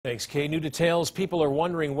Thanks, Kay. New details. People are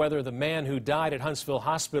wondering whether the man who died at Huntsville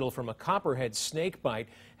Hospital from a copperhead snake bite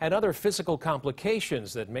had other physical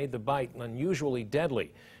complications that made the bite unusually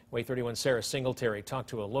deadly. WAAY 31's Sarah Singletary talked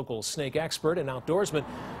to a local snake expert and outdoorsman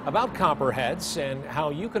about copperheads and how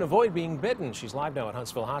you can avoid being bitten. She's live now at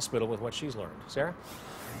Huntsville Hospital with what she's learned. Sarah?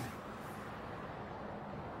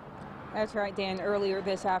 That's right, Dan. Earlier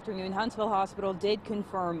this afternoon, Huntsville Hospital did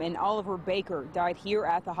confirm an Oliver Baker died here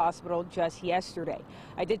at the hospital just yesterday.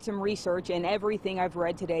 I did some research, and everything I've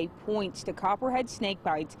read today points to copperhead snake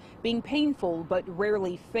bites being painful but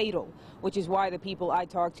rarely fatal, which is why the people I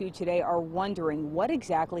talked to today are wondering what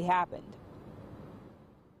exactly happened.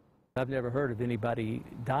 I've never heard of anybody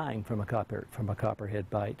dying from a copperhead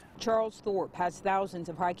bite. Charles Thorpe has thousands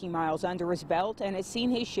of hiking miles under his belt and has seen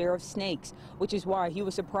his share of snakes, which is why he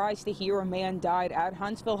was surprised to hear a man died at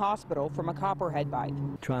Huntsville Hospital from a copperhead bite.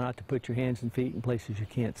 Try not to put your hands and feet in places you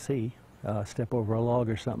can't see. Step over a log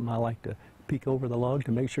or something. I like to peek over the log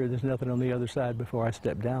to make sure there's nothing on the other side before I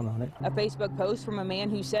step down on it. A Facebook post from a man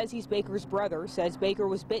who says he's Baker's brother says Baker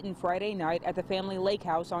was bitten Friday night at the family lake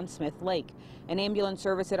house on Smith Lake. An ambulance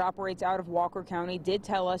service that operates out of Walker County did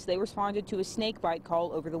tell us they responded to a snake bite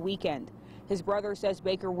call over the weekend. His brother says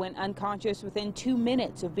Baker went unconscious within 2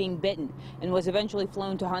 minutes of being bitten and was eventually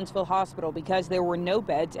flown to Huntsville Hospital because there were no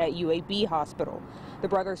beds at UAB Hospital. The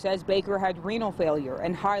brother says Baker had renal failure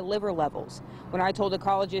and high liver levels. When I told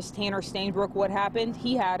ecologist Tanner Stainbrook what happened,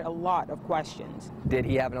 he had a lot of questions. Did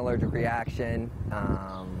he have an allergic reaction?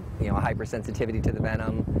 A hypersensitivity to the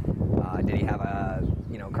venom? Did he have a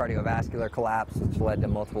cardiovascular collapse which led to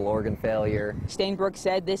multiple organ failure? Stainbrook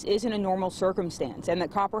said this isn't a normal circumstance and that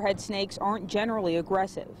copperhead snakes aren't generally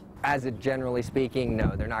aggressive. As a generally speaking,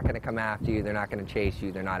 no, they're not going to come after you, they're not going to chase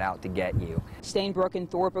you, they're not out to get you. Stainbrook and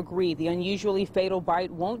Thorpe agree the unusually fatal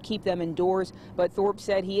bite won't keep them indoors, but Thorpe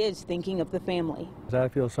said he is thinking of the family. I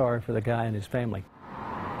feel sorry for the guy and his family.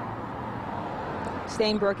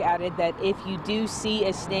 Stainbrook added that if you do see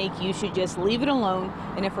a snake, you should just leave it alone,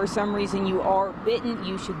 and if for some reason you are bitten,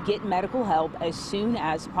 you should get medical help as soon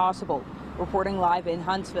as possible. Reporting live in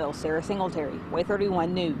Huntsville, Sarah Singletary, WAAY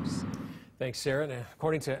 31 News. Thanks, Sarah. And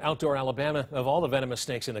according to Outdoor Alabama, of all the venomous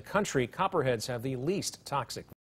snakes in the country, copperheads have the least toxic